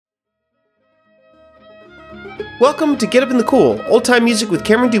Welcome to Get Up in the Cool, old-time music with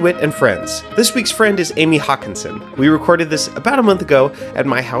Cameron DeWitt and friends. This week's friend is Amy Hawkinson. We recorded this about a month ago at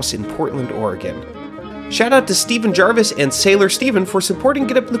my house in Portland, Oregon. Shout out to Stephen Jarvis and Sailor Steven for supporting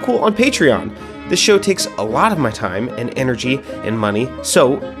Get Up in the Cool on Patreon. This show takes a lot of my time and energy and money,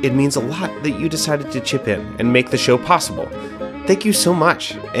 so it means a lot that you decided to chip in and make the show possible. Thank you so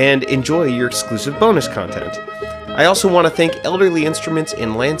much, and enjoy your exclusive bonus content. I also want to thank Elderly Instruments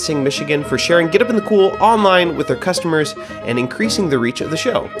in Lansing, Michigan for sharing Get Up in the Cool online with their customers and increasing the reach of the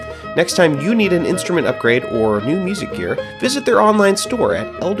show. Next time you need an instrument upgrade or new music gear, visit their online store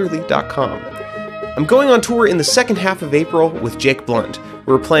at elderly.com. I'm going on tour in the second half of April with Jake Blunt.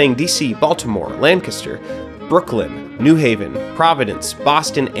 We're playing DC, Baltimore, Lancaster, Brooklyn, New Haven, Providence,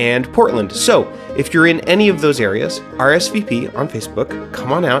 Boston, and Portland. So, if you're in any of those areas, RSVP on Facebook,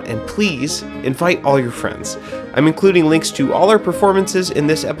 come on out, and please invite all your friends. I'm including links to all our performances in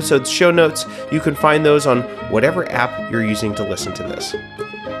this episode's show notes. You can find those on whatever app you're using to listen to this.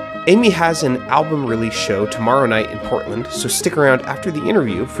 Amy has an album release show tomorrow night in Portland, so stick around after the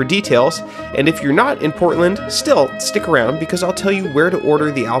interview for details. And if you're not in Portland, still stick around because I'll tell you where to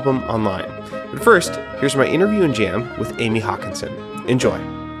order the album online. But first, here's my interview and jam with Amy Hawkinson. Enjoy.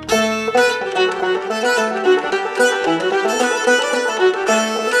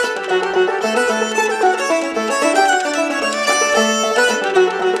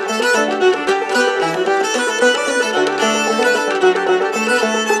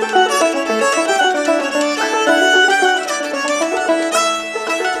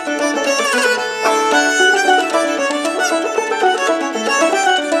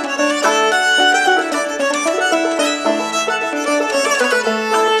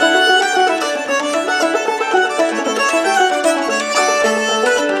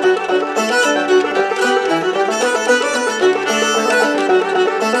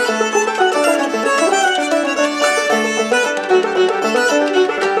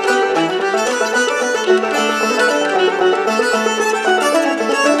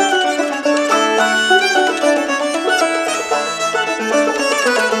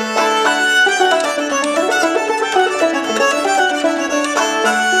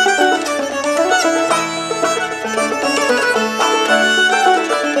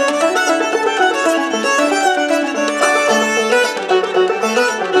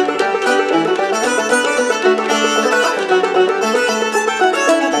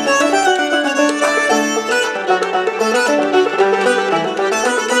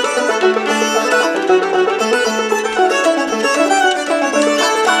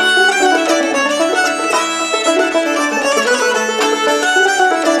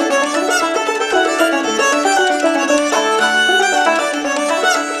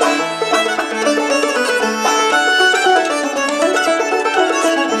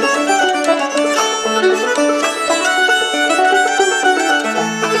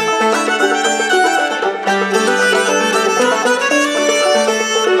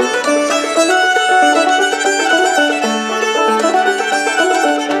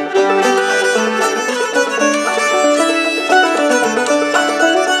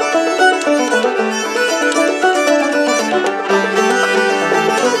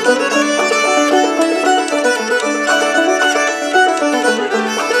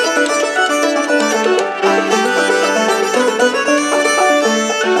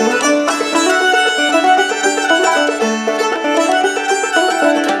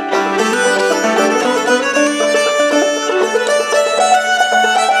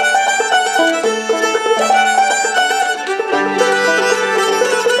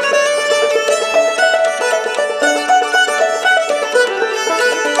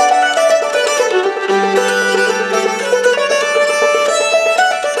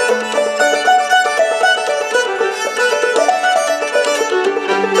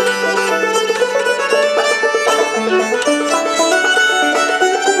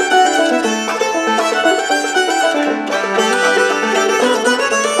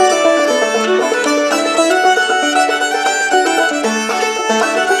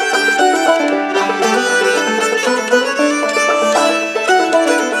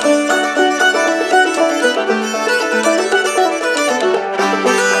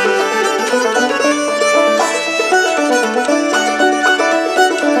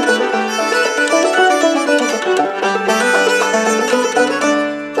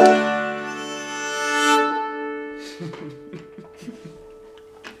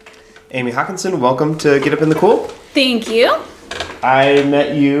 Amy Hawkinson, welcome to Get Up in the Cool. Thank you. I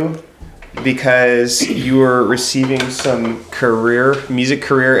met you because you were receiving some music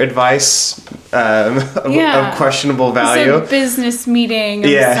career advice of questionable value. It's a business meeting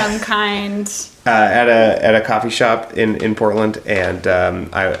of some kind. At a coffee shop in Portland, and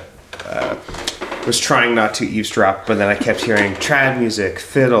I was trying not to eavesdrop, but then I kept hearing trad music,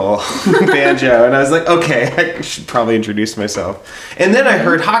 fiddle, banjo, and I was like, okay, I should probably introduce myself. And then I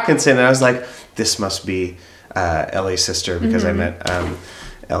heard Hawkinson, and I was like, this must be Ellie's sister, because I met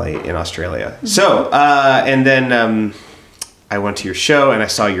Ellie in Australia. So, and then I went to your show, and I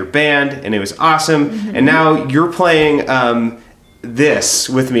saw your band, and it was awesome. And now you're playing this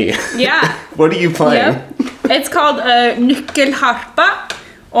with me. Yeah. What are you playing? Yep. It's called a nyckelharpa,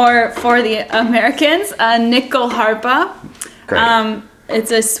 or for the Americans, a nyckelharpa. Great.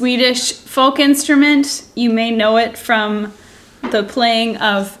 It's a Swedish folk instrument. You may know it from the playing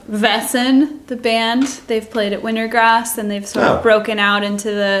of Väsen, the band. They've played at Wintergrass, and they've sort of broken out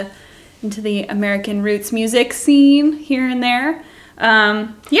into the American roots music scene here and there.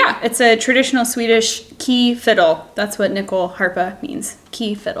 It's a traditional Swedish key fiddle. That's what nyckelharpa means,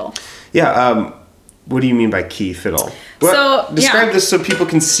 key fiddle. Yeah, what do you mean by key fiddle? Describe this so people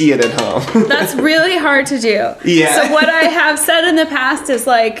can see it at home. That's really hard to do. Yeah. So what I have said in the past is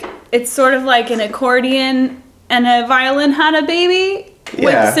like, it's sort of like an accordion and a violin had a baby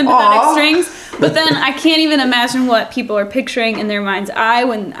with sympathetic strings. But then I can't even imagine what people are picturing in their mind's eye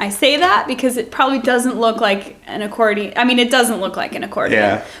when I say that, because it probably doesn't look like an accordion. I mean, it doesn't look like an accordion.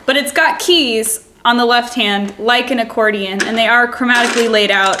 Yeah. But it's got keys on the left hand like an accordion, and they are chromatically laid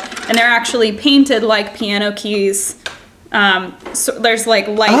out, and they're actually painted like piano keys. So there's like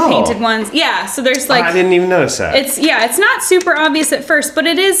light painted ones. Yeah, so there's like... I didn't even notice that. It's not super obvious at first, but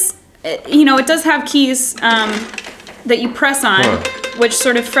it is, it does have keys that you press on, which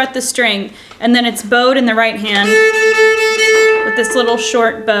sort of fret the string, and then it's bowed in the right hand with this little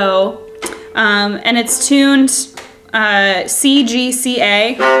short bow, and it's tuned C, G, C,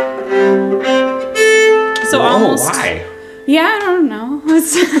 A. So why? Yeah, I don't know.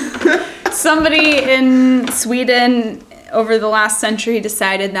 It's somebody in Sweden over the last century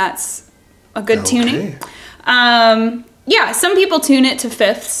decided that's a good tuning. Some people tune it to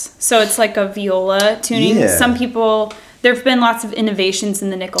fifths, so it's like a viola tuning. Yeah. Some people, there have been lots of innovations in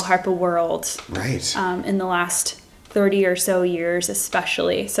the nyckelharpa world. Right. In the last 30 or so years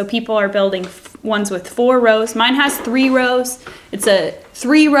especially. So people are building ones with 4 rows. Mine has 3 rows. It's a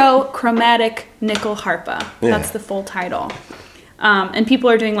 3-row chromatic nyckelharpa. Yeah. That's the full title. And people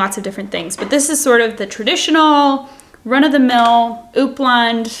are doing lots of different things. But this is sort of the traditional, run-of-the-mill,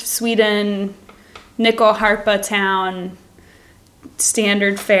 Uppland, Sweden, nyckelharpa town,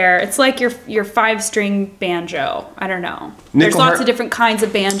 standard fare. It's like your 5-string banjo. I don't know. There's lots of different kinds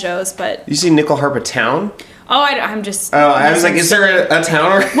of banjos, but... You see nyckelharpa town? Oh, I'm just... Oh, I was like, is there a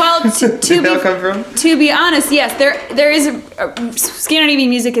town? Well, to be honest, yes, there is... Scandinavian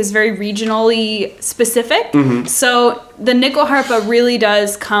music is very regionally specific. Mm-hmm. So the nyckelharpa really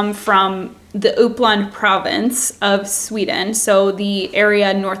does come from the Uppland province of Sweden, so the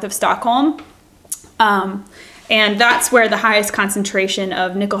area north of Stockholm. And that's where the highest concentration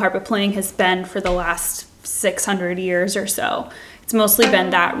of nyckelharpa playing has been for the last 600 years or so. It's mostly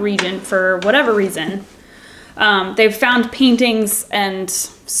been that region for whatever reason. They've found paintings and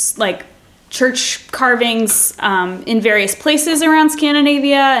like church carvings in various places around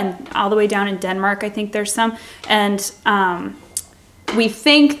Scandinavia and all the way down in Denmark. I think there's some. And we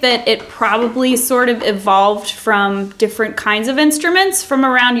think that it probably sort of evolved from different kinds of instruments from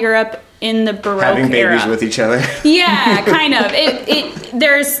around Europe in the Baroque era. Having babies with each other. Yeah, kind of.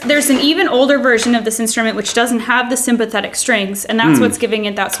 There's an even older version of this instrument which doesn't have the sympathetic strings, and that's what's giving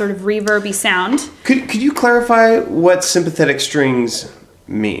it that sort of reverby sound. Could you clarify what sympathetic strings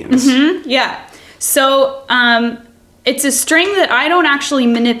means? Mm-hmm, yeah. So it's a string that I don't actually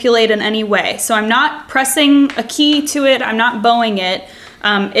manipulate in any way. So I'm not pressing a key to it. I'm not bowing it.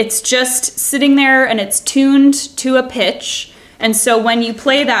 It's just sitting there, and it's tuned to a pitch. And so when you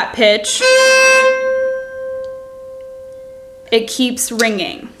play that pitch, it keeps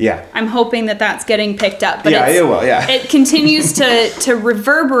ringing. Yeah. I'm hoping that that's getting picked up. But yeah. It continues to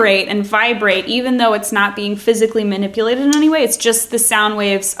reverberate and vibrate, even though it's not being physically manipulated in any way. It's just the sound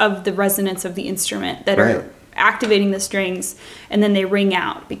waves of the resonance of the instrument that are activating the strings, and then they ring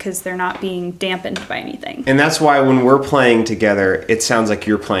out because they're not being dampened by anything. And that's why when we're playing together, it sounds like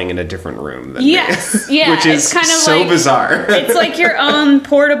you're playing in a different room than me. Yeah. Which is kind of so bizarre. It's like your own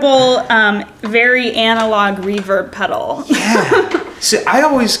portable, very analog reverb pedal. Yeah. So I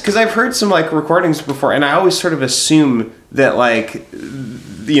always, because I've heard some like recordings before, and I always sort of assume that like,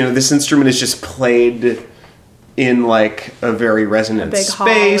 this instrument is just played in like a very resonant big hall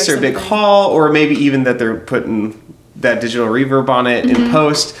space or big something. hall, or maybe even that they're putting that digital reverb on it in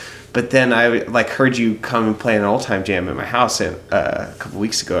post. But then I like heard you come and play an old time jam at my house a couple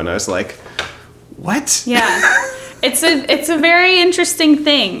weeks ago, and I was like, what? Yeah. It's a very interesting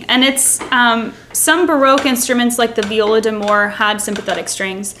thing, and it's some Baroque instruments like the viola d'amore had sympathetic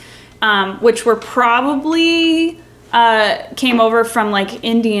strings, which were probably came over from like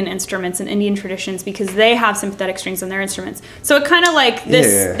Indian instruments and Indian traditions because they have sympathetic strings on their instruments. So it kind of like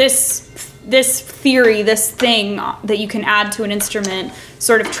this theory, this thing that you can add to an instrument,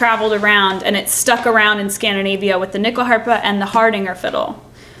 sort of traveled around, and it stuck around in Scandinavia with the nyckelharpa and the Hardanger fiddle,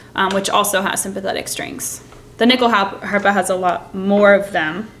 which also has sympathetic strings. The nyckelharpa has a lot more of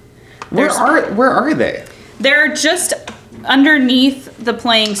them. Where are they? They're just underneath the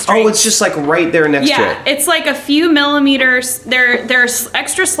playing strings. Oh, it's just like right there next to it. Yeah, it's like a few millimeters. There's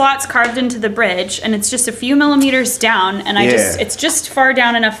extra slots carved into the bridge, and it's just a few millimeters down. And it's just far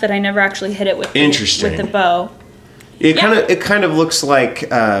down enough that I never actually hit it with the bow. It kind of looks like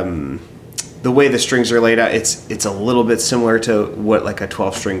the way the strings are laid out. It's a little bit similar to what like a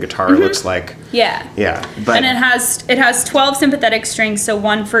 12-string guitar looks like. Yeah. Yeah, but and it has 12 sympathetic strings, so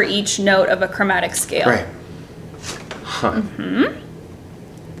one for each note of a chromatic scale. Right. Huh.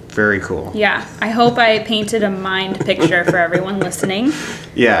 Very cool. Yeah, I hope I painted a mind picture for everyone listening.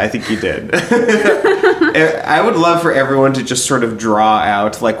 Yeah, I think you did. I would love for everyone to just sort of draw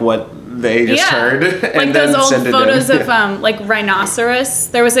out like what they just heard, and like then those old send it photos in. of like rhinoceros.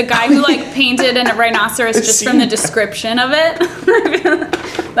 There was a guy who like painted a rhinoceros just from the description of it.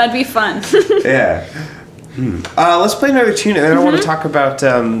 That'd be fun. Yeah. Let's play another tune, and then I want to talk about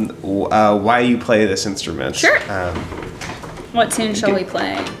why you play this instrument. Sure. What tune shall we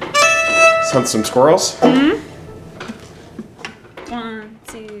play? Hunt some squirrels. 1,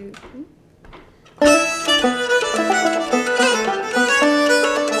 2.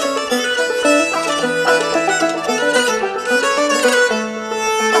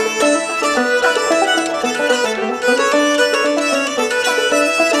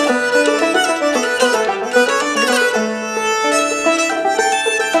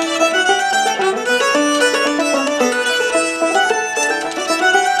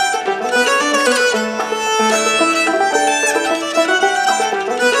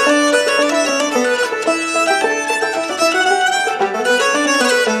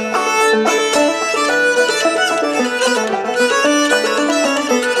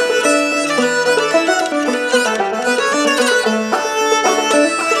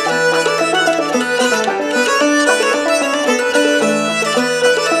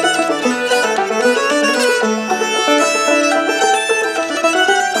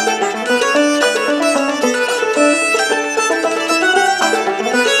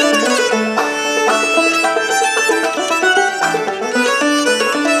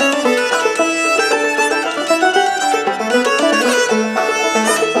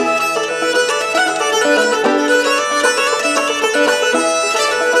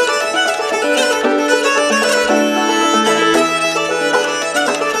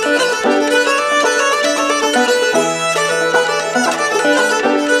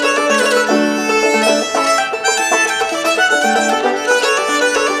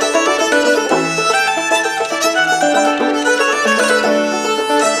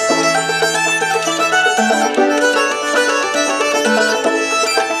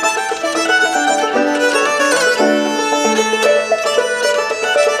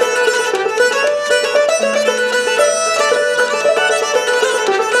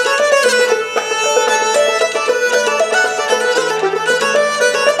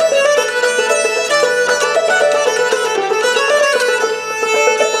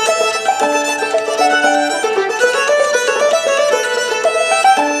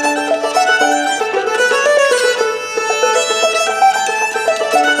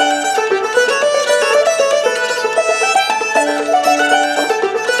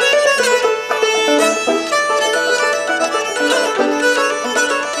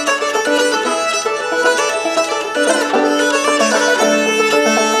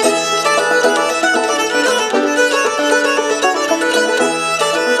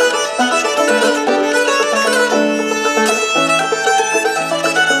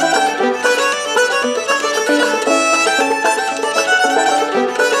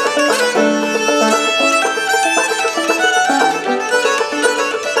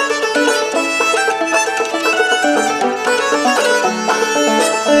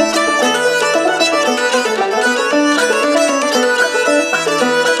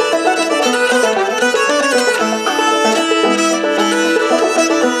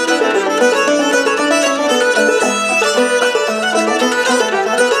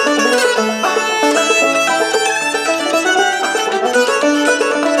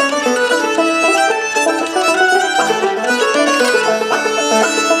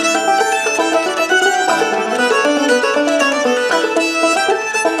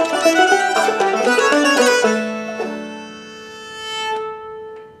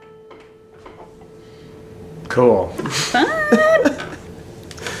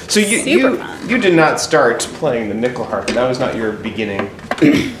 So you did not start playing the nickel harp. That was not your beginning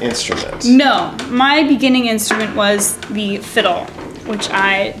instrument. No, my beginning instrument was the fiddle, which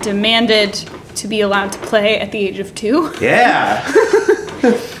I demanded to be allowed to play at the age of 2. Yeah.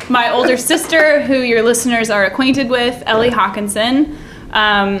 My older sister, who your listeners are acquainted with, Ellie Hawkinson,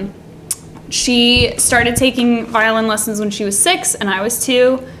 she started taking violin lessons when she was 6 and I was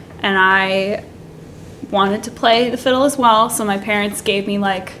 2, and I wanted to play the fiddle as well, so my parents gave me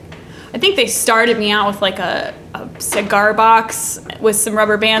I think they started me out with a cigar box with some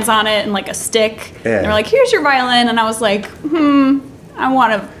rubber bands on it and a stick. Yeah. And they're like, here's your violin, and I was like, I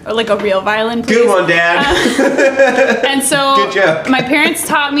want a real violin, please. Good one, Dad. And so good job.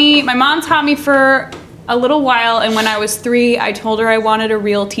 My mom taught me for a little while, and when I was 3, I told her I wanted a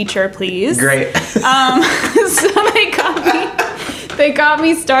real teacher, please. Great. So they got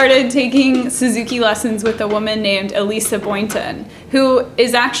me started taking Suzuki lessons with a woman named Elisa Boynton, who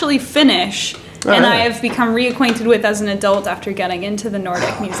is actually Finnish, and I have become reacquainted with as an adult after getting into the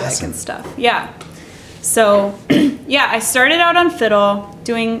Nordic music and stuff. Yeah. So, I started out on fiddle,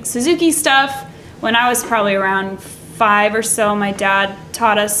 doing Suzuki stuff. When I was probably around 5 or so, my dad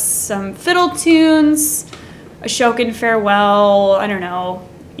taught us some fiddle tunes, Ashokan Farewell, I don't know,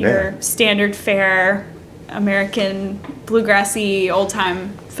 your standard fare American bluegrassy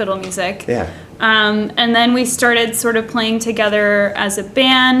old-time fiddle music. Yeah. And then we started sort of playing together as a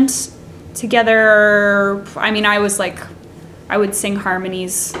band. Together, I mean, I would sing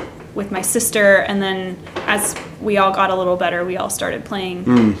harmonies with my sister, and then as we all got a little better, we all started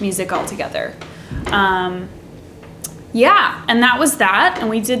playing music all together. And that was that, and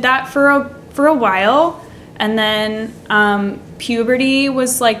we did that for a while, and then puberty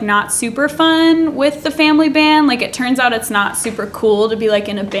was not super fun with the family band. It turns out it's not super cool to be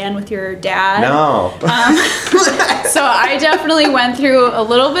in a band with your dad. No. So I definitely went through a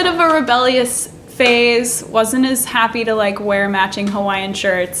little bit of a rebellious phase. Wasn't as happy to wear matching Hawaiian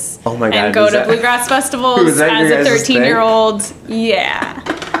shirts. Oh my God, and go to bluegrass festivals as a 13-year-old. Yeah.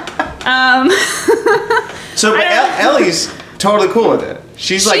 So but Ellie's totally cool with it.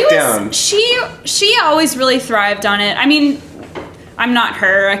 She's down. She always really thrived on it. I mean, I'm not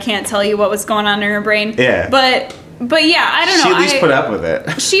her. I can't tell you what was going on in her brain. Yeah. But yeah, I don't know. She at least put up with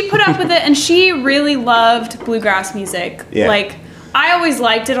it. She put up with it, and she really loved bluegrass music. Yeah. I always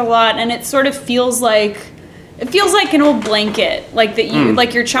liked it a lot, and it sort of feels like an old blanket, that you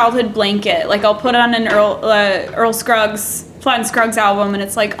your childhood blanket. I'll put on an Earl Scruggs, Flatt & Scruggs album, and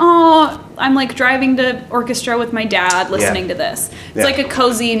it's I'm driving to orchestra with my dad listening to this. It's a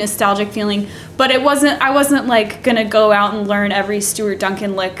cozy, nostalgic feeling. But I wasn't gonna go out and learn every Stuart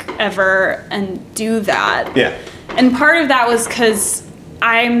Duncan lick ever and do that. Yeah. And part of that was because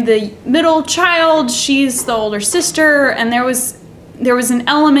I'm the middle child, she's the older sister, and there was an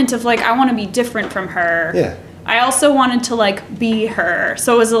element of I want to be different from her. Yeah. I also wanted to be her,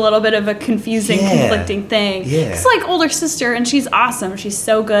 so it was a little bit of a confusing, conflicting thing. Yeah. It's older sister, and she's awesome. She's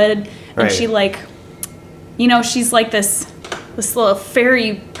so good, and she she's this little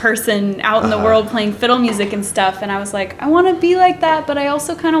fairy person out in the world playing fiddle music and stuff. And I was I want to be like that, but I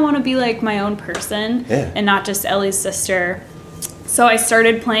also kind of want to be my own person and not just Ellie's sister. So I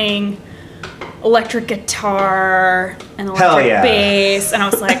started playing electric guitar and electric bass, and I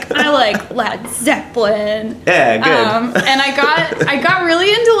was I like Led Zeppelin. Yeah, good. And I got really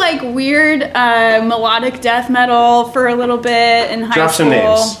into weird melodic death metal for a little bit in high school. Drop some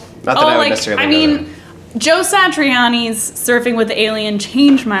names. Not that I would necessarily know that. Joe Satriani's Surfing with the Alien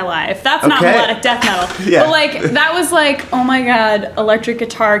changed my life. That's not melodic death metal. Yeah. But that was oh my God, electric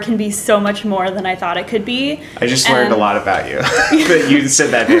guitar can be so much more than I thought it could be. I just learned a lot about you. That you said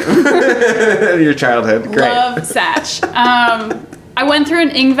that in your childhood. Great. Love Satch. I went through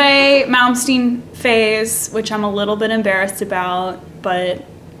an Yngwie Malmsteen phase, which I'm a little bit embarrassed about, but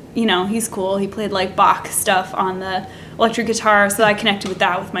he's cool. He played Bach stuff on the electric guitar, so I connected with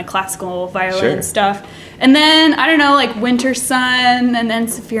that with my classical violin stuff. And then, I don't know, Winter Sun, and then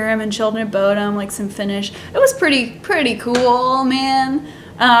Sephirim and Children of Bodom, some Finnish. It was pretty cool, man.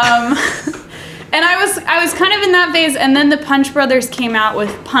 And I was kind of in that phase, and then the Punch Brothers came out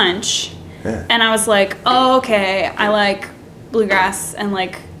with Punch, and I was oh, okay, I like bluegrass and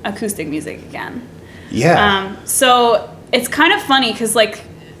acoustic music again. Yeah. So it's kind of funny, because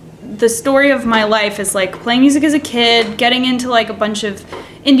the story of my life is playing music as a kid, getting into a bunch of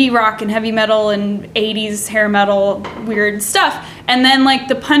indie rock and heavy metal and 80s hair metal weird stuff, and then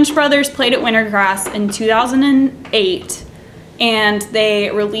the Punch Brothers played at Wintergrass in 2008, and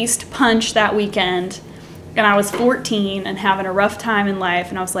they released Punch that weekend, and I was 14 and having a rough time in life,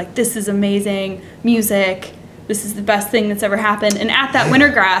 and I was this is amazing music, this is the best thing that's ever happened. And at that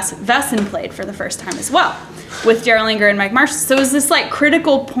Wintergrass, Wesen played for the first time as well with Daryl Anger and Mike Marshall. So it was this like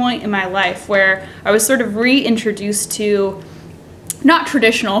critical point in my life where I was sort of reintroduced to not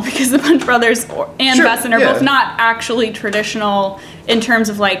traditional, because the Punch Brothers and Wesen are both not actually traditional in terms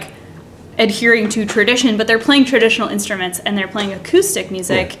of like adhering to tradition, but they're playing traditional instruments and they're playing acoustic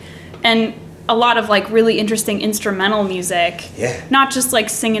music and a lot of like really interesting instrumental music. Not just like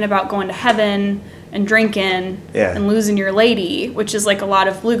singing about going to heaven and drinking and losing your lady, which is like a lot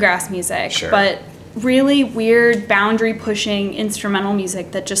of bluegrass music, but really weird boundary pushing instrumental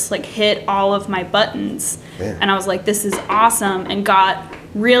music that just like hit all of my buttons. And I was like, this is awesome, and got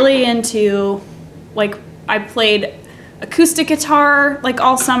really into like, I played acoustic guitar like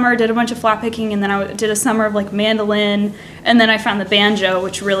all summer, did a bunch of flat picking, and then I did a summer of like mandolin, and then I found the banjo,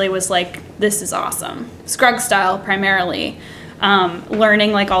 which really was like, this is awesome. Scruggs style primarily.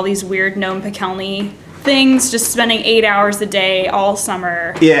 Learning like all these weird Noam Pikelny things, just spending 8 hours a day all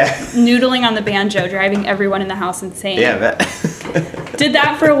summer. Noodling on the banjo, driving everyone in the house insane. Did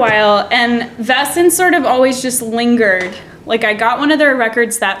that for a while, and Wesen sort of always just lingered. Like I got one of their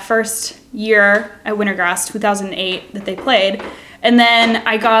records that first year at Wintergrass, 2008, that they played. And then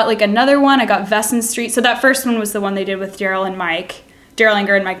I got like another one. I got Wesen Street. So that first one was the one they did with Daryl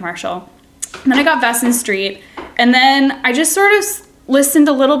Anger and Mike Marshall. And then I got Wesen Street. And then I just sort of listened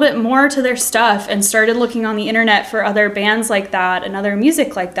a little bit more to their stuff and started looking on the internet for other bands like that and other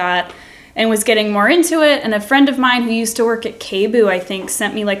music like that, and was getting more into it. And a friend of mine who used to work at KBOO, I think,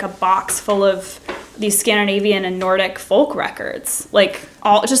 sent me like a box full of these Scandinavian and Nordic folk records, like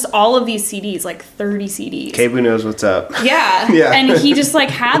all of these CDs, like 30 CDs. KBOO knows what's up. And he just like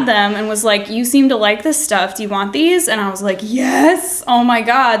had them and was like, you seem to like this stuff, do you want these? And I was like, yes, oh my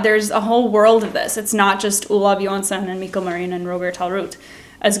god, there's a whole world of this. It's not just Olav Johansson and Mikkel Marin and Roger Talrot,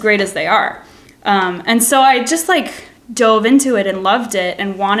 as great as they are. And so I just like dove into it and loved it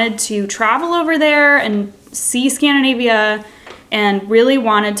and wanted to travel over there and see Scandinavia, and really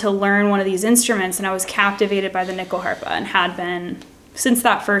wanted to learn one of these instruments. And I was captivated by the Nyckelharpa and had been since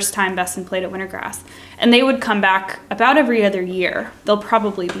that first time Wesen played at Wintergrass. And they would come back about every other year. They'll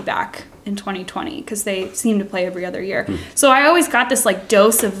probably be back in 2020 because they seem to play every other year. So I always got this like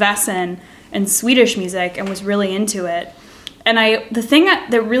dose of Wesen and Swedish music and was really into it. And the thing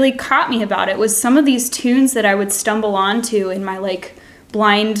that really caught me about it was some of these tunes that I would stumble onto in my like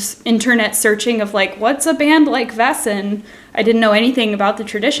blind internet searching of like, what's a band like Wesen? I didn't know anything about the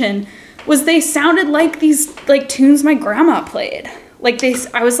tradition. Was they sounded like these like tunes my grandma played. Like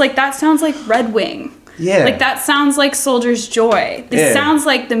I was like, that sounds like Red Wing. Like that sounds like Soldier's Joy. This sounds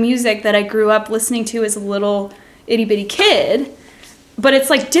like the music that I grew up listening to as a little itty bitty kid. But it's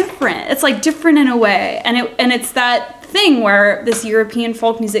like different. It's like different in a way. And it's that thing where this European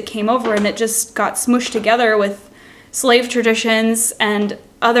folk music came over and it just got smushed together with slave traditions and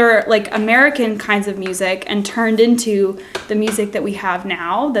other like American kinds of music and turned into the music that we have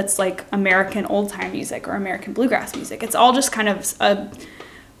now that's like American old time music or American bluegrass music. It's all just kind of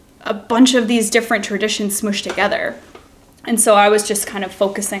a bunch of these different traditions smushed together. And so I was just kind of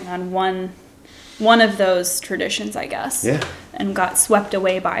focusing on one of those traditions, I guess. And got swept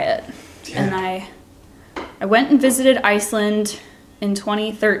away by it. And I went and visited Iceland in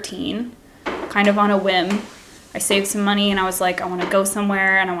 2013, kind of on a whim. I saved some money and I was like, I want to go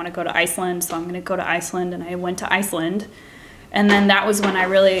somewhere and I want to go to Iceland, so I'm going to go to Iceland, and I went to Iceland. And then that was when I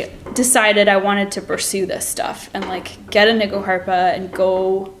really decided I wanted to pursue this stuff and like get a Nyckelharpa and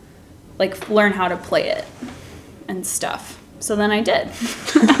go like learn how to play it and stuff. So then I did.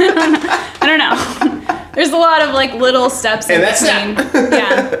 I don't know. There's a lot of like little steps in between.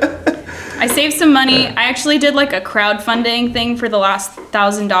 I saved some money. I actually did like a crowdfunding thing for the last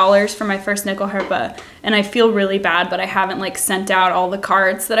 $1,000 for my first Nyckelharpa, and I feel really bad, but I haven't like sent out all the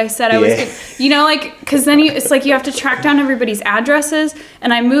cards that I said I was gonna, you know, like, because then it's like you have to track down everybody's addresses,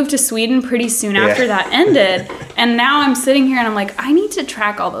 and I moved to Sweden pretty soon after that ended, and now I'm sitting here and I'm like, I need to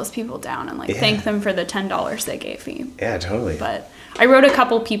track all those people down and like thank them for the $10 they gave me. Yeah, totally. But I wrote a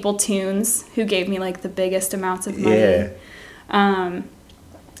couple people tunes who gave me like the biggest amounts of money.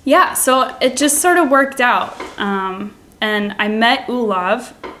 So it just sort of worked out. And I met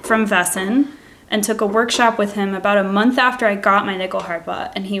Olav from Wesen and took a workshop with him about a month after I got my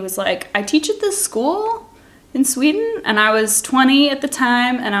Nyckelharpa. And he was like, I teach at this school in Sweden. And I was 20 at the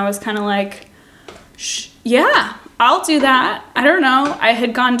time. And I was kind of like, yeah, I'll do that. I don't know. I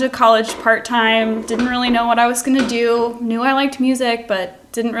had gone to college part-time, didn't really know what I was going to do. Knew I liked music,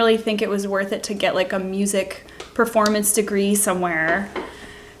 but didn't really think it was worth it to get like a music performance degree somewhere.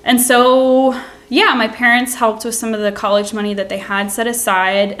 And so, yeah, my parents helped with some of the college money that they had set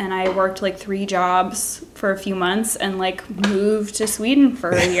aside, and I worked like 3 jobs for a few months and like moved to Sweden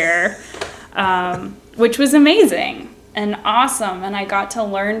for a year, which was amazing and awesome. And I got to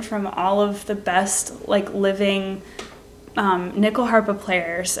learn from all of the best like living nyckelharpa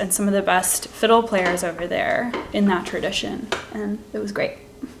players and some of the best fiddle players over there in that tradition, and it was great.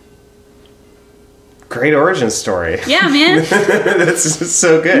 Great origin story. Yeah, man. That's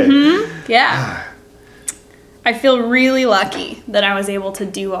so good. Mm-hmm. Yeah. I feel really lucky that I was able to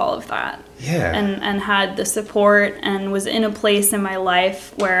do all of that. Yeah. And had the support and was in a place in my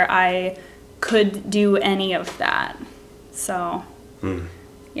life where I could do any of that. So,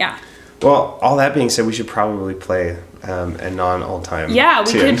 yeah. Well, all that being said, we should probably play a non-old time Yeah,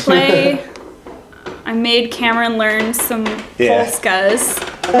 we tune. could play. I made Cameron learn some polskas.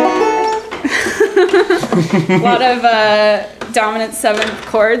 A lot of dominant 7th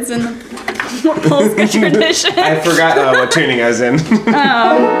chords in the polska tradition. I forgot what tuning I was in.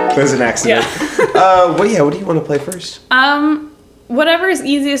 It was an accident. Yeah. What do you want to play first? Whatever is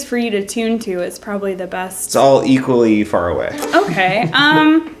easiest for you to tune to is probably the best. It's all equally far away. Okay.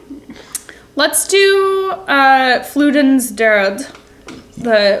 Let's do Fludens Dörd,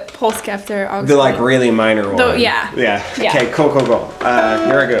 the polska after August. The like really minor one. Yeah. Yeah. Yeah. Okay, cool.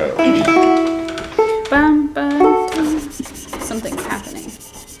 Here I go. Bum, bum. Something's happening.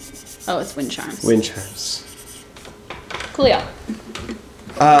 Oh, it's wind chimes. Wind chimes. Coolio.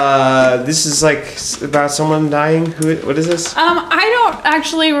 This is like about someone dying. What is this? I don't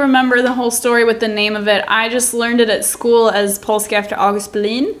actually remember the whole story with the name of it. I just learned it at school as Polska after August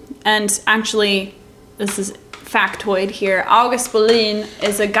Berlin. And actually, this is factoid here. August Berlin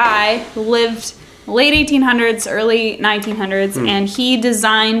is a guy who lived late 1800s, early 1900s, and he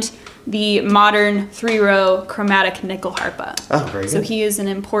designed the modern 3-row chromatic nyckelharpa. Oh, very good. So he is an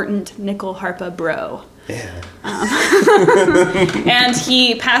important nyckelharpa bro. Yeah. And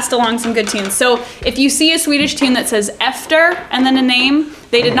he passed along some good tunes. So if you see a Swedish tune that says Efter and then a name,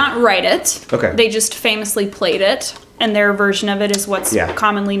 they did not write it. Okay. They just famously played it, and their version of it is what's Yeah.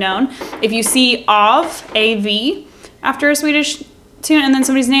 commonly known. If you see Av, A-V, after a Swedish tune and then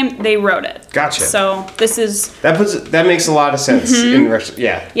somebody's name, they wrote it. Gotcha. So this is... That makes a lot of sense in Russian.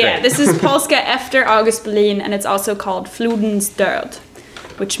 Yeah. Yeah, great. this is Polska Efter August Berlin, and it's also called Fludens Dörd,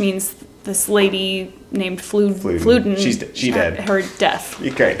 which means this lady named Fluden. She's dead. Her death.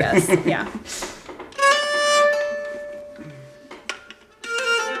 Okay. Yes. Yeah.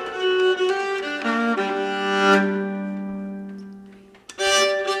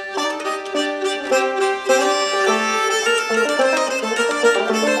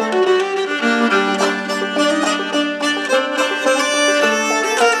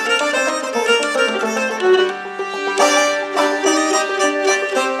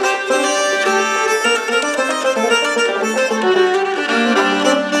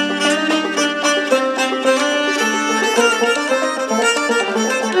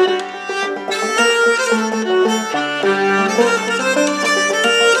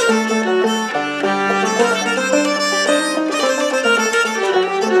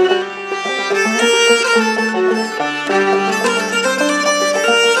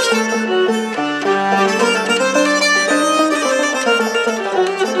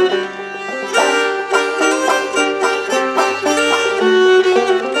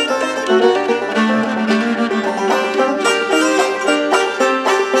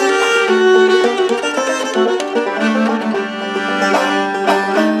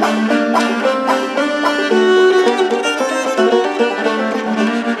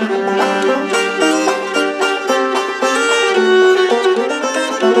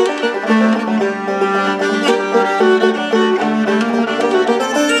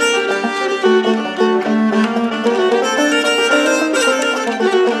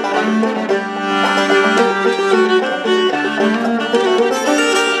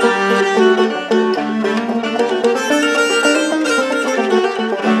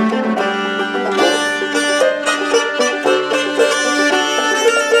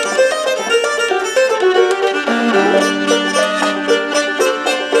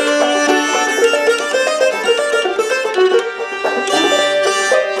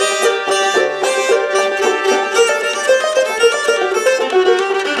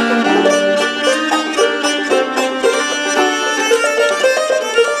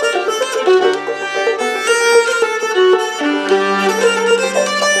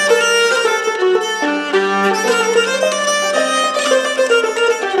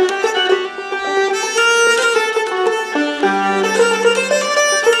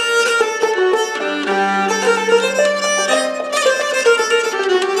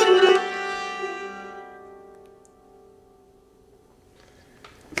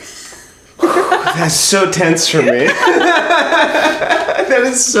 so tense for me. That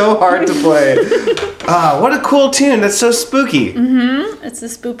is so hard to play. What a cool tune. That's so spooky. Mm-hmm. It's a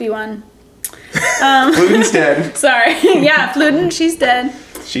spoopy one. Fluten's dead. Sorry. Yeah, Fluten, she's dead.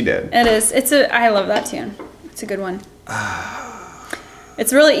 She did. It is. I love that tune. It's a good one.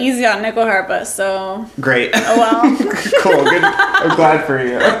 It's really easy on nickel harpa, so... Great. Oh, well. Cool. Good. I'm glad for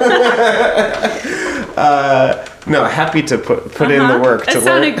you. No, happy to put in the work to learn. It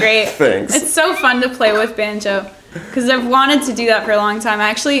sounded great. Thanks. It's so fun to play with banjo, because I've wanted to do that for a long time. I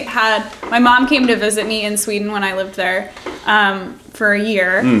actually my mom came to visit me in Sweden when I lived there for a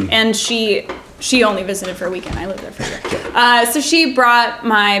year, and she only visited for a weekend. I lived there for a year. So she brought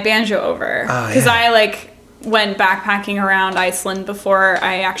my banjo over, because I went backpacking around Iceland before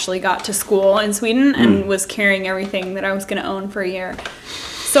I actually got to school in Sweden and was carrying everything that I was going to own for a year.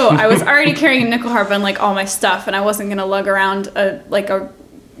 So I was already carrying a nickel harp and all my stuff, and I wasn't going to lug around a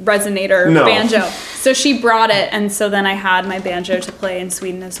resonator banjo. So she brought it, and so then I had my banjo to play in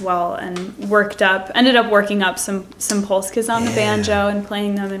Sweden as well, and ended up working up some polskas on the banjo and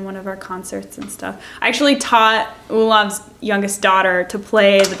playing them in one of our concerts and stuff. I actually taught Olav's youngest daughter to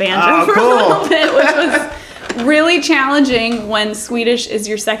play the banjo for a little bit, which was really challenging when Swedish is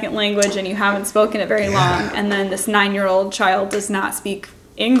your second language and you haven't spoken it very long, and then this 9-year-old child does not speak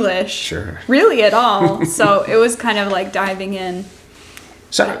English really at all. So it was kind of diving in.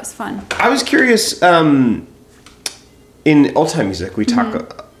 So it was fun. I was curious, in old time music, we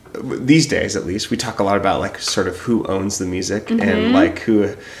talk, these days at least, we talk a lot about sort of who owns the music and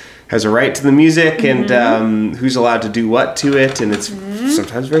who has a right to the music and who's allowed to do what to it, and it's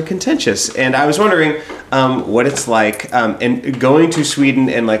sometimes very contentious. And I was wondering what it's like, and going to Sweden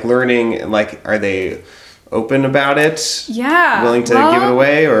and learning, are they open about it? Yeah. Willing to give it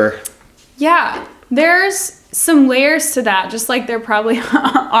away, or? Yeah, there's some layers to that, just like there probably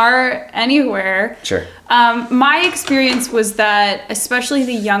are anywhere. Sure. My experience was that especially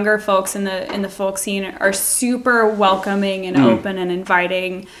the younger folks in the folk scene are super welcoming and open and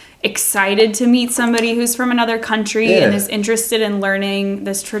inviting, excited to meet somebody who's from another country and is interested in learning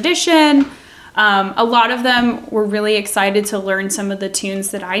this tradition. A lot of them were really excited to learn some of the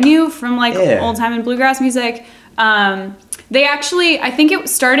tunes that I knew from old time and bluegrass music. They actually, I think it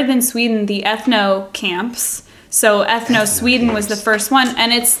started in Sweden, the ethno camps. So Ethno Sweden was the first one,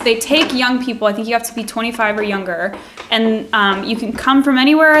 and they take young people. I think you have to be 25 or younger, and you can come from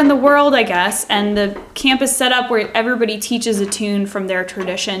anywhere in the world, I guess. And the camp is set up where everybody teaches a tune from their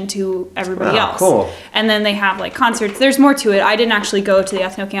tradition to everybody else. Cool. And then they have concerts. There's more to it. I didn't actually go to the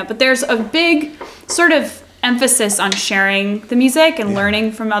ethno camp, but there's a big sort of emphasis on sharing the music and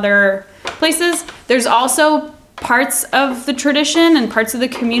learning from other places. There's also parts of the tradition and parts of the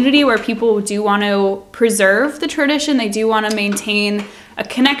community where people do want to preserve the tradition. They do want to maintain a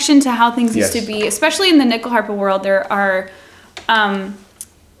connection to how things used to be, especially in the nickel harpa world. There are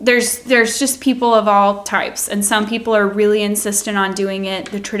there's just people of all types, and some people are really insistent on doing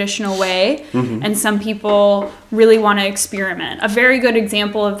it the traditional way, and some people really want to experiment. A very good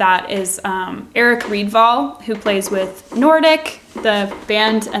example of that is Eric Riedvall, who plays with Nordic, the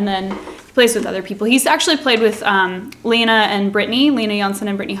band, and then plays with other people. He's actually played with Lena Jansson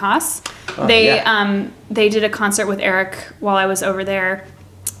and Brittany Haas. They did a concert with Eric while I was over there.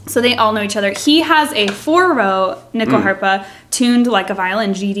 So they all know each other. He has a 4-row nickel harpa tuned like a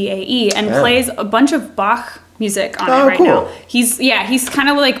violin, G-D-A-E, and plays a bunch of Bach music on it right now. He's kind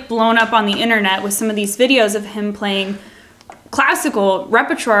of blown up on the internet with some of these videos of him playing classical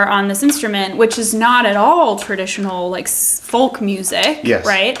repertoire on this instrument, which is not at all traditional folk music,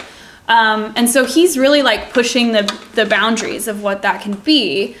 right? And so he's really pushing the boundaries of what that can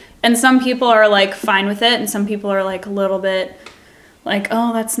be. And some people are fine with it, and some people are a little bit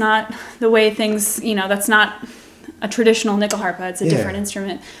oh, that's not the way things, that's not a traditional nickel harpa. It's a different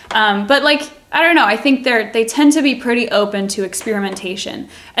instrument. But I don't know. I think they tend to be pretty open to experimentation.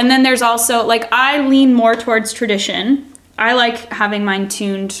 And then there's also I lean more towards tradition. I like having mine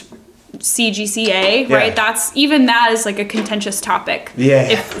tuned CGCA, right? That is a contentious topic.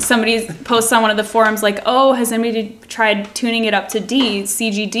 If somebody posts on one of the forums oh, has anybody tried tuning it up to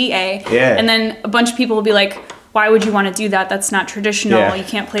CGDA? And then a bunch of people will be why would you want to do that? That's not traditional. You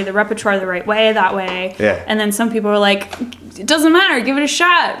can't play the repertoire the right way that way. And then some people are it doesn't matter. Give it a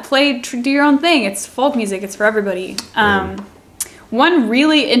shot. Do your own thing. It's folk music. It's for everybody. One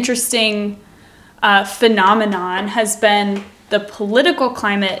really interesting phenomenon has been the political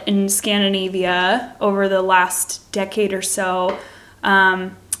climate in Scandinavia over the last decade or so.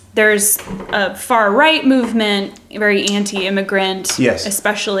 There's a far-right movement, very anti-immigrant,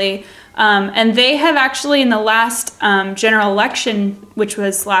 especially. And they have actually, in the last general election, which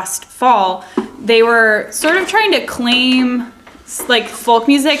was last fall, they were sort of trying to claim like folk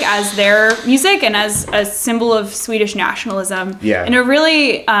music as their music and as a symbol of Swedish nationalism in a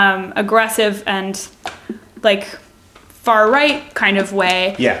really aggressive and like far right kind of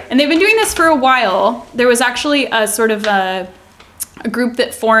way. Yeah. And they've been doing this for a while. There was actually a sort of a group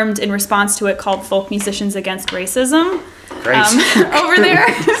that formed in response to it called Folk Musicians Against Racism. Great. Over there.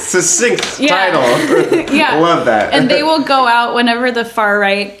 Succinct title. Yeah. Love that. And they will go out whenever the far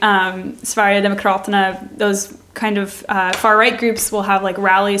right, Sverigedemokraterna, those kind of far right groups will have like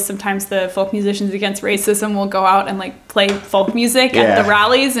rallies. Sometimes the Folk Musicians Against Racism will go out and like play folk music at the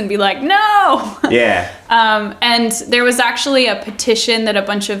rallies and be like, no. Yeah. And there was actually a petition that a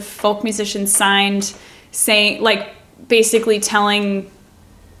bunch of folk musicians signed saying, like, basically telling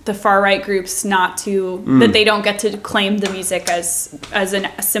the far right groups not to, that they don't get to claim the music as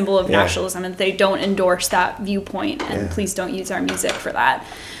a symbol of nationalism, and they don't endorse that viewpoint, and please don't use our music for that.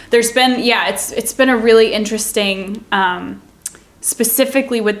 There's been, it's been a really interesting,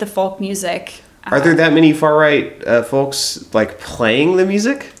 specifically with the folk music. Are there that many far right folks like playing the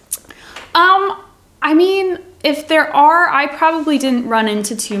music? I mean, if there are, I probably didn't run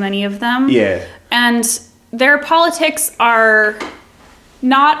into too many of them. Yeah. And their politics are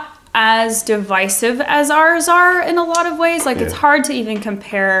not as divisive as ours are in a lot of ways. Like, it's hard to even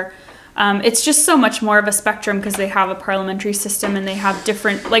compare. It's just so much more of a spectrum because they have a parliamentary system and they have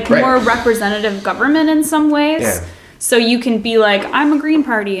different, like, more representative government in some ways. Yeah. So you can be like, I'm a Green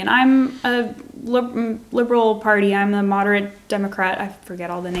Party and I'm a Liberal Party, I'm a moderate Democrat. I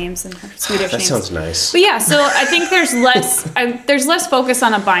forget all the names and Swedish names. That sounds nice. But yeah, so I think there's less focus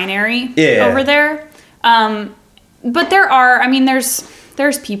on a binary over there. But there are, I mean, there's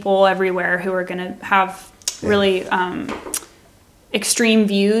people everywhere who are going to have really extreme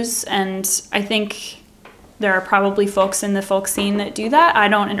views, and I think there are probably folks in the folk scene that do that. I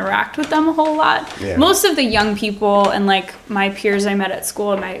don't interact with them a whole lot. Yeah. Most of the young people and like my peers I met at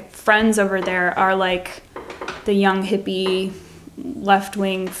school and my friends over there are like the young hippie,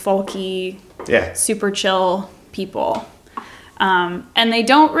 left-wing, folky, super chill people. And they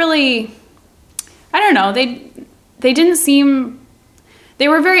don't really, I don't know, they didn't seem, they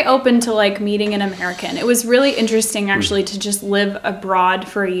were very open to like meeting an American. It was really interesting actually to just live abroad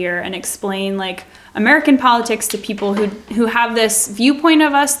for a year and explain like American politics to people who have this viewpoint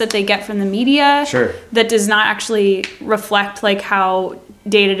of us that they get from the media that does not actually reflect like how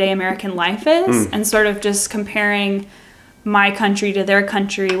day-to-day American life is, and sort of just comparing my country to their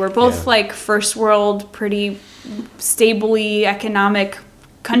country. We're both like first world, pretty stably economic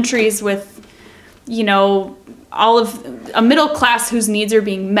countries with, you know, all of a middle class whose needs are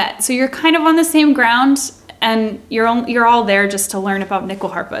being met. So you're kind of on the same ground, and you're all there just to learn about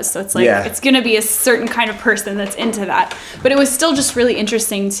nyckelharpas. So it's like it's going to be a certain kind of person that's into that. But it was still just really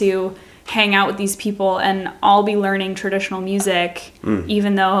interesting to hang out with these people and all be learning traditional music,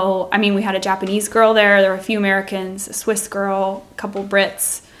 even though, I mean, we had a Japanese girl there were a few Americans, a Swiss girl, a couple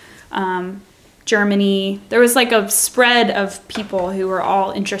Brits, Germany. There was like a spread of people who were all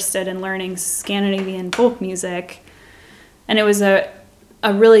interested in learning Scandinavian folk music. And it was a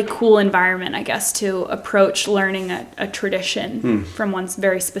really cool environment, I guess, to approach learning a tradition from one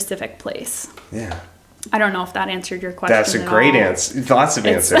very specific place. Yeah. I don't know if that answered your question. That's a great answer. Lots of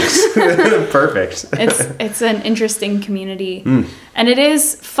answers. Perfect. It's an interesting community. And it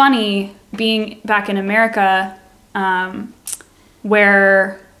is funny being back in America,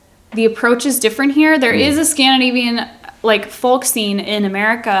 where the approach is different here. There is a Scandinavian like folk scene in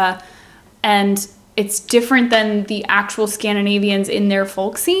America, and it's different than the actual Scandinavians in their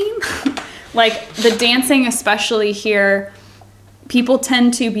folk scene. Like the dancing, especially here, people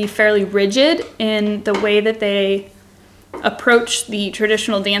tend to be fairly rigid in the way that they approach the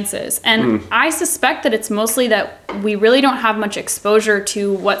traditional dances. And I suspect that it's mostly that we really don't have much exposure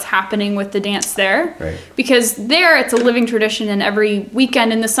to what's happening with the dance there. Right. Because there it's a living tradition, and every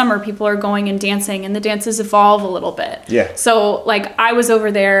weekend in the summer people are going and dancing, and the dances evolve a little bit. Yeah. So like I was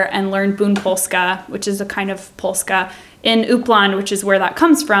over there and learned Boon Polska, which is a kind of polska, in Uppland, which is where that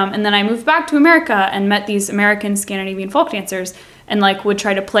comes from. And then I moved back to America and met these American Scandinavian folk dancers, and like would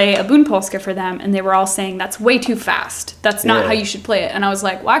try to play a Boon Polska for them, and they were all saying that's way too fast. That's not how you should play it. And I was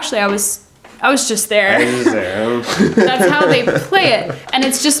like, well, actually, I was just there. I was there. That's how they play it. And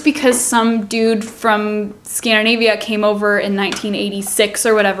it's just because some dude from Scandinavia came over in 1986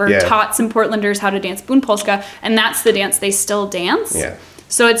 or whatever, taught some Portlanders how to dance Boon Polska, and that's the dance they still dance. Yeah.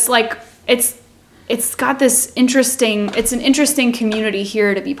 So it's like it's got this it's an interesting community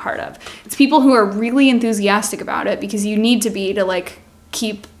here to be part of. It's people who are really enthusiastic about it, because you need to be to like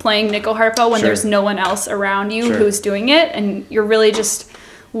keep playing nyckelharpa when Sure. there's no one else around you Sure. who's doing it, and you're really just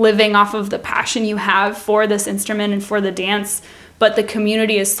living off of the passion you have for this instrument and for the dance. But the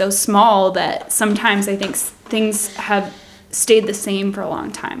community is so small that sometimes I think things have stayed the same for a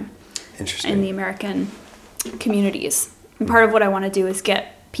long time Interesting. in the American communities. And part of what I want to do is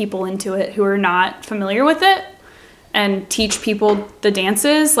get people into it who are not familiar with it and teach people the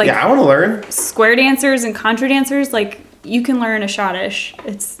dances. Like, yeah, I want to learn. square dancers and contra dancers, like, you can learn a schottisch.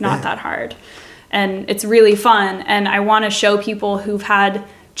 It's not Yeah. that hard. And it's really fun. And I want to show people who've had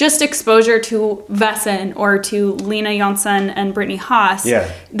just exposure to Wesen or to Lena Jonsson and Brittany Haas Yeah.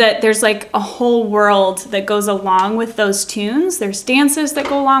 that there's like a whole world that goes along with those tunes. There's dances that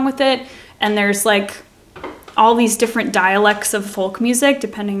go along with it. And there's like all these different dialects of folk music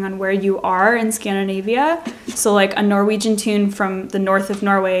depending on where you are in Scandinavia. So like a Norwegian tune from the north of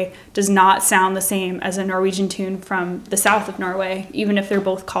Norway does not sound the same as a Norwegian tune from the south of Norway, even if they're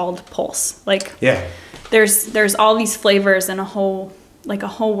both called pulse. Like, Yeah. there's all these flavors and a whole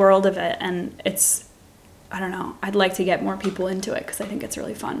world of it, and it's, I don't know, I'd like to get more people into it because I think it's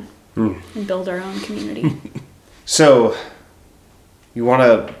really fun and build our own community. So, you want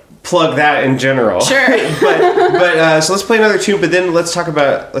to plug that in general? Sure. but so let's play another tune. But then let's talk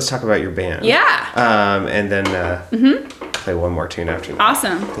about your band. Yeah. And then play one more tune after that.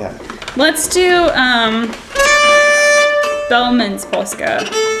 Awesome. Yeah. Let's do Bellman's Polska.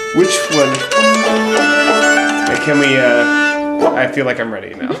 Which one? Can we? I feel like I'm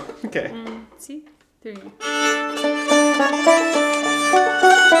ready now. Okay. See? There you go.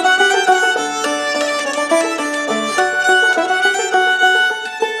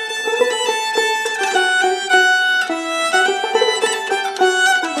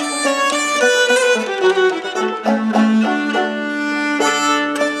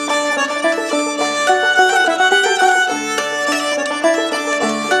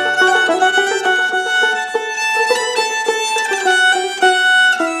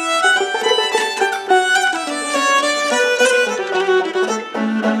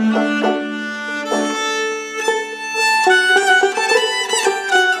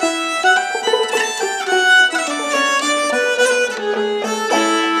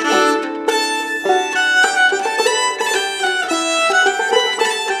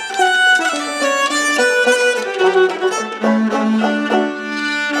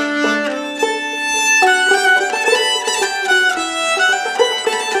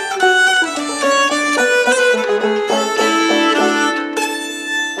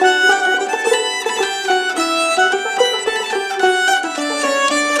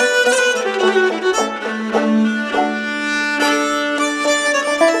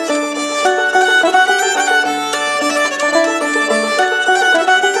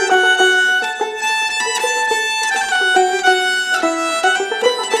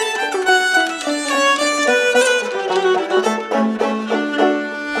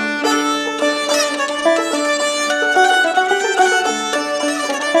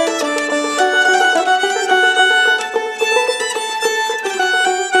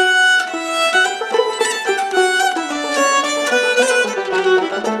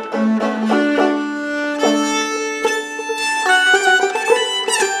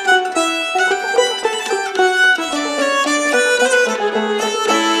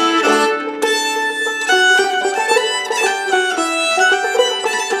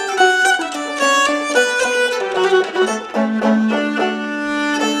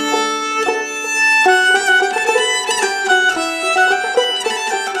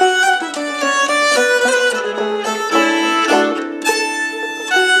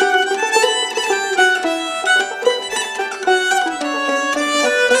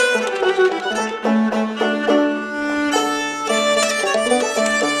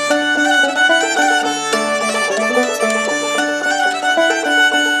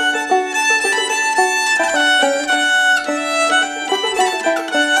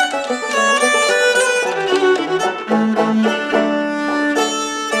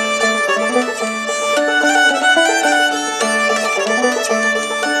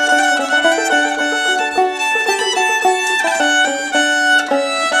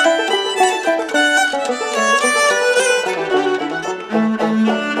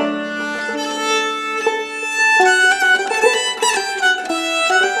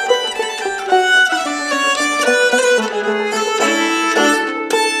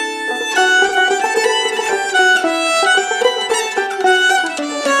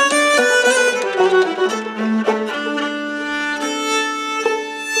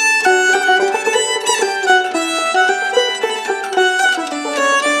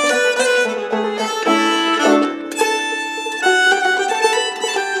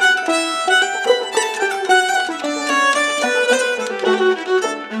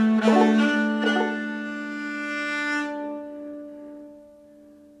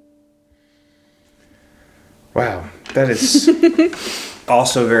 Wow, that is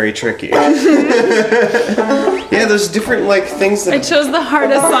also very tricky. Yeah, there's different like things that I chose the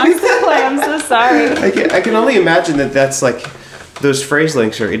hardest songs to play. I'm so sorry. I can only imagine that that's like those phrase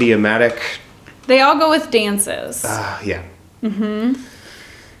links are idiomatic. They all go with dances. Yeah. Mm-hmm.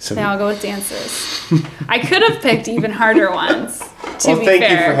 So they all go with dances. I could have picked even harder ones. Well, thank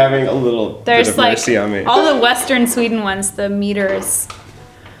you for having a little bit of mercy on me. All the Western Sweden ones, the meters,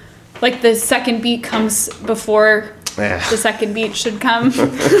 like the second beat comes before the second beat should come.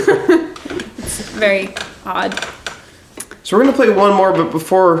 It's very odd. So we're gonna play one more, but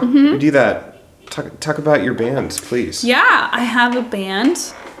before we do that, talk about your band, please. Yeah, I have a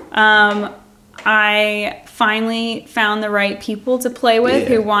band. I finally found the right people to play with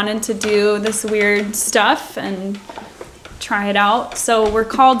who wanted to do this weird stuff and try it out. So we're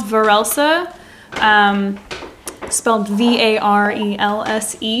called Varelse, spelled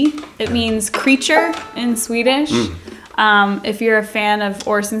Varelse. It means creature in Swedish. If you're a fan of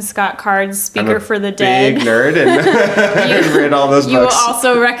Orson Scott Card's Speaker for the Dead, big nerd, and I've read all those books. You will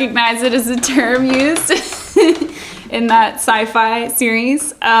also recognize it as a term used in that sci-fi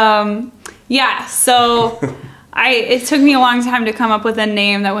series. Yeah, so it took me a long time to come up with a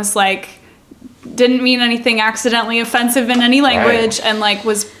name that was like, didn't mean anything accidentally offensive in any language, and like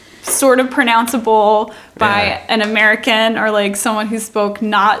was sort of pronounceable by an American or like someone who spoke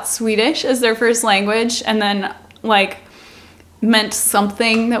not Swedish as their first language, and then like meant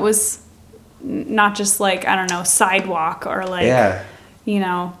something that was not just like, I don't know, sidewalk or like, you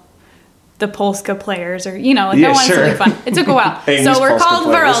know, the Polska players or, you know, like I wanted something fun. It took a while. So we're called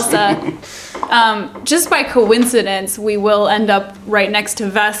Varelse. Just by coincidence, we will end up right next to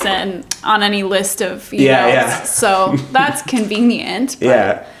Vesen on any list of, you know, so that's convenient,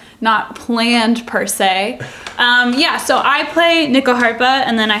 but not planned per se. So I play nyckelharpa,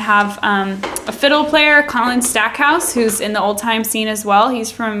 and then I have a fiddle player, Colin Stackhouse, who's in the old time scene as well.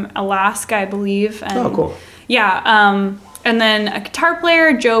 He's from Alaska, I believe. And, cool. Yeah. And then a guitar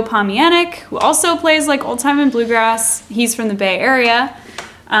player, Joe Pomianic, who also plays like old time and bluegrass. He's from the Bay Area.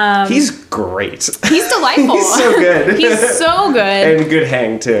 He's great. He's delightful. He's so good. He's so good. And good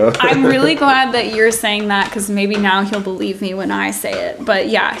hang, too. I'm really glad that you're saying that, because maybe now he'll believe me when I say it. But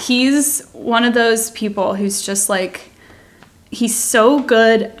yeah, he's one of those people who's just like, he's so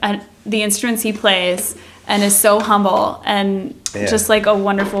good at the instruments he plays and is so humble and just like a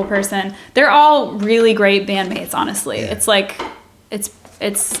wonderful person. They're all really great bandmates, honestly. It's like, it's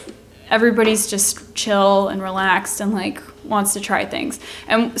everybody's just chill and relaxed and like wants to try things.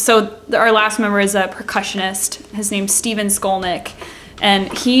 And so our last member is a percussionist. His name's Steven Skolnick.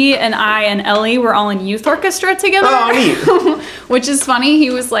 And he and I and Ellie were all in youth orchestra together. Oh, neat. Which is funny. He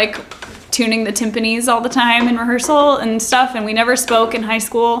was like tuning the timpanis all the time in rehearsal and stuff. And we never spoke in high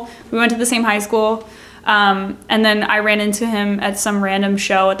school. We went to the same high school. And then I ran into him at some random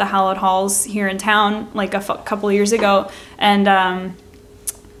show at the Hallowed Halls here in town like a couple of years ago. And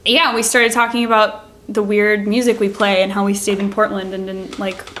we started talking about the weird music we play and how we stayed in Portland and didn't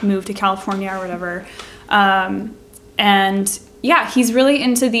like move to California or whatever. He's really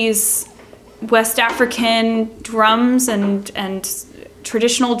into these West African drums and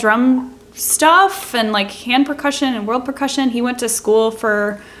traditional drum stuff and like hand percussion and world percussion. He went to school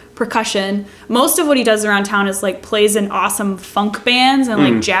for percussion. Most of what he does around town is like plays in awesome funk bands and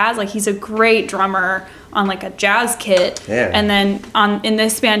like jazz. Like he's a great drummer on like a jazz kit. And then in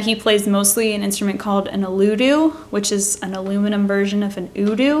this band he plays mostly an instrument called an aludu, which is an aluminum version of an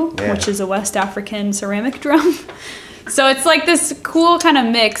udu, which is a West African ceramic drum. So it's like this cool kind of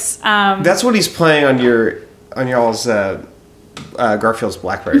mix. That's what he's playing on y'all's Garfield's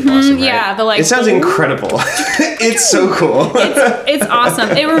Blackberry Blossom, right? Yeah, it sounds incredible. It's so cool. It's awesome.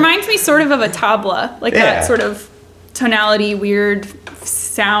 It reminds me sort of a tabla, like that sort of tonality, weird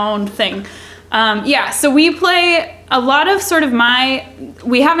sound thing. So we play a lot of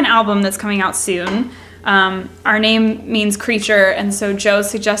we have an album that's coming out soon. Our name means creature, and so Joe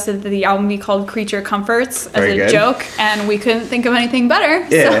suggested that the album be called Creature Comforts as a joke, and we couldn't think of anything better.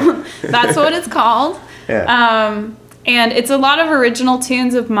 So that's what it's called. And it's a lot of original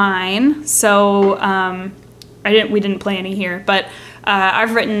tunes of mine. So we didn't play any here, but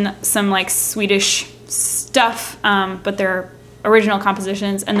I've written some like Swedish stuff, but they're original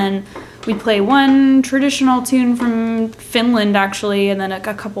compositions, and then we play one traditional tune from Finland actually, and then a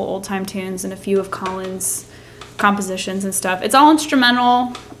couple old time tunes and a few of Colin's compositions and stuff. It's all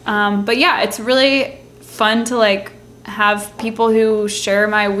instrumental, but yeah, it's really fun to like have people who share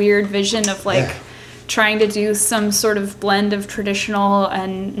my weird vision of like trying to do some sort of blend of traditional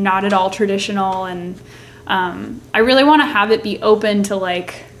and not at all traditional, and I really want to have it be open to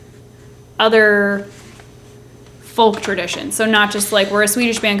like other folk tradition. So not just like we're a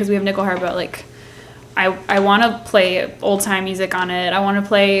Swedish band because we have nickel harp, but like I want to play old time music on it. I want to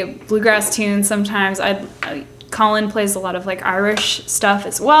play bluegrass tunes sometimes. Colin plays a lot of like Irish stuff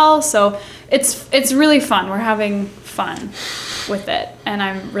as well. So it's really fun. We're having fun with it, and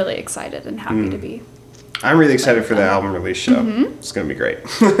I'm really excited and happy to be. I'm really excited for the album release show. It's gonna be great.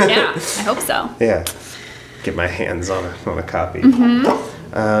 Yeah, I hope so. Yeah, get my hands on a copy.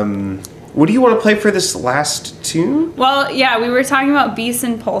 What do you want to play for this last tune? Well, yeah, we were talking about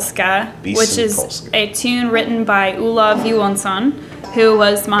Bisen Polska, which is a tune written by Ula Vionsson, who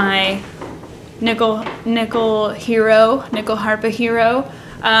was my nickel harpa hero.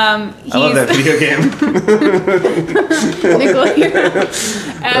 I love that video game. Nickel hero.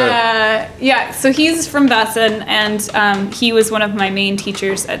 Yeah, so he's from Vassen, and he was one of my main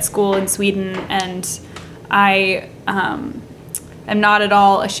teachers at school in Sweden, and I am not at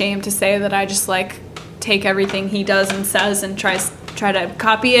all ashamed to say that I just like take everything he does and says and try to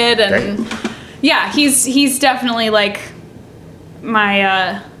copy it. And yeah, he's definitely like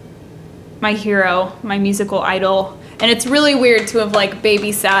my my hero, my musical idol. And it's really weird to have like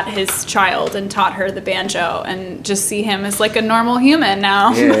babysat his child and taught her the banjo and just see him as like a normal human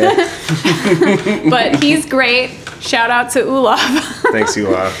now. Yeah. But he's great. Shout out to Olof. Thanks,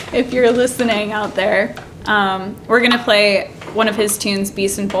 Olof. If you're listening out there. We're going to play one of his tunes,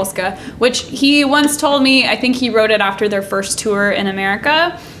 Bisen Polska, which he once told me, I think he wrote it after their first tour in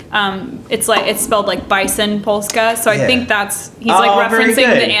America. It's spelled like bison Polska, so I think he's like referencing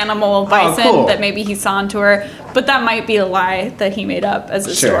the animal bison that maybe he saw on tour, but that might be a lie that he made up as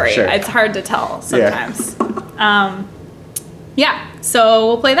a story. Sure. It's hard to tell sometimes. Yeah, so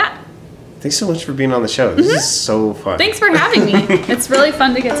we'll play that. Thanks so much for being on the show. This is so fun. Thanks for having me. It's really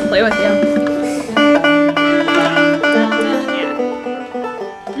fun to get to play with you.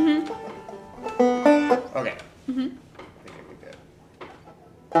 Okay.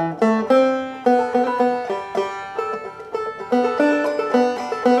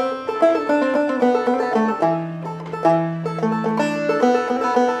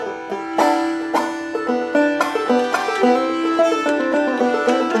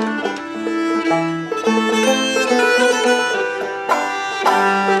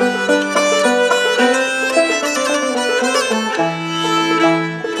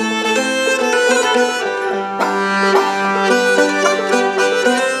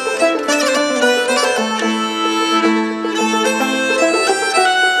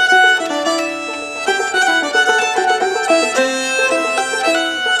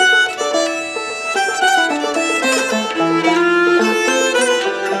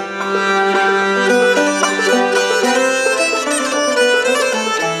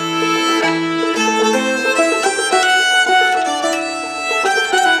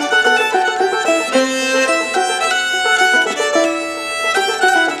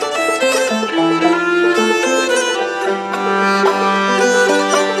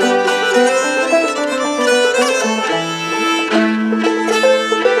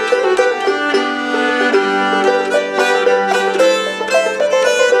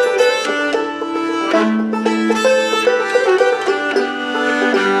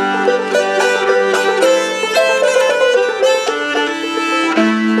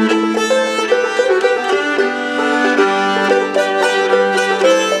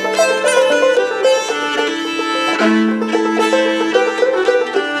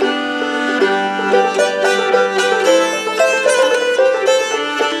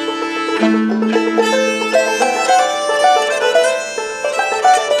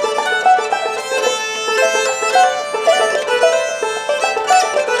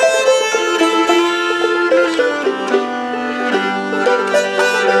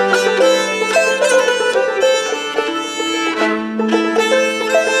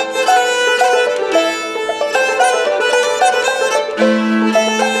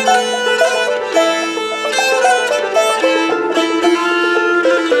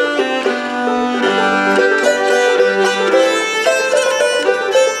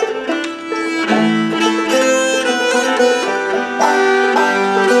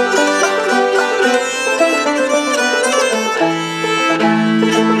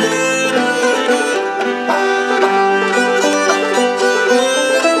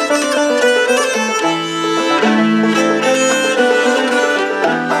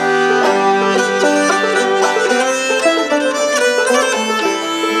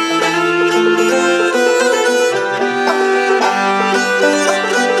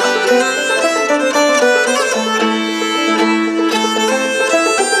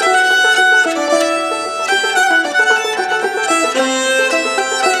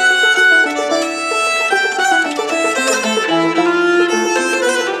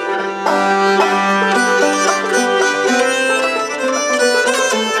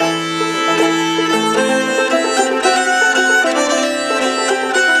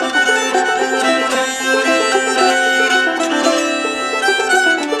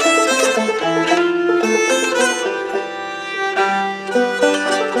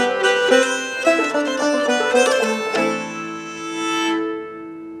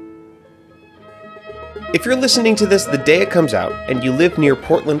 If you're listening to this the day it comes out and you live near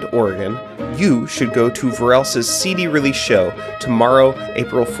Portland, Oregon, you should go to Varelse's CD release show tomorrow,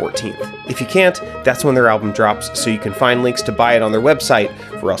 April 14th. If you can't, that's when their album drops, so you can find links to buy it on their website,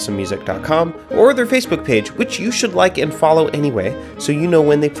 varelsemusic.com, or their Facebook page, which you should like and follow anyway, so you know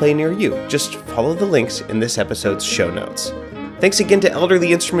when they play near you. Just follow the links in this episode's show notes. Thanks again to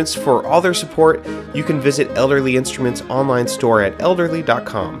Elderly Instruments for all their support. You can visit Elderly Instruments' online store at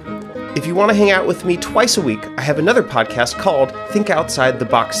elderly.com. If you want to hang out with me twice a week, I have another podcast called Think Outside the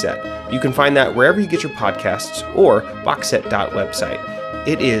Box Set. You can find that wherever you get your podcasts or boxset.website.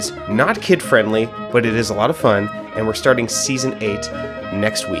 It is not kid-friendly, but it is a lot of fun, and we're starting Season 8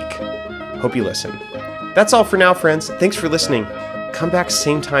 next week. Hope you listen. That's all for now, friends. Thanks for listening. Come back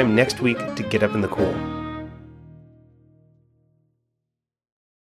same time next week to get up in the cool.